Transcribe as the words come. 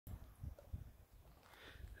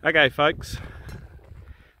Okay folks,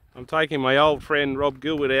 I'm taking my old friend Rob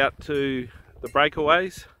Gilbert out to the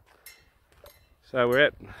breakaways. So we're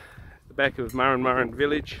at the back of Murrin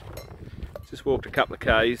village, just walked a couple of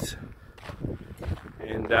k's,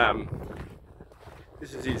 and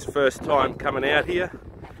this is his first time coming out here.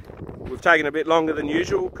 We've taken a bit longer than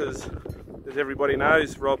usual because, as everybody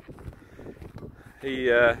knows, Rob, he's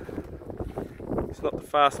not the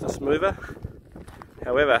fastest mover.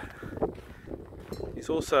 However, he's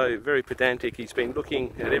also very pedantic. He's been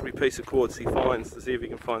looking at every piece of quartz he finds to see if he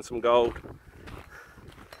can find some gold.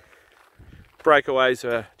 Breakaways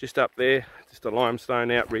are just up there, just a limestone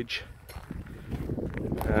outridge.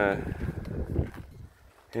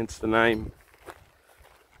 Hence the name,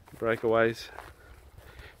 breakaways.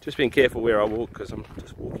 Just being careful where I walk because I'm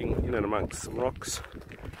just walking in and amongst some rocks.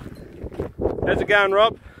 How's it going,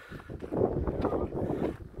 Rob?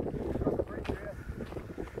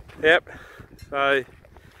 Yep. So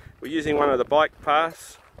we're using one of the bike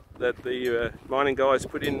paths that the mining guys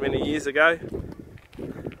put in many years ago.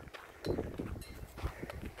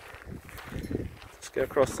 Let's go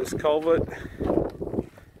across this culvert.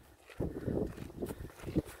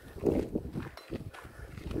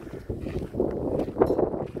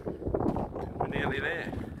 We're nearly there.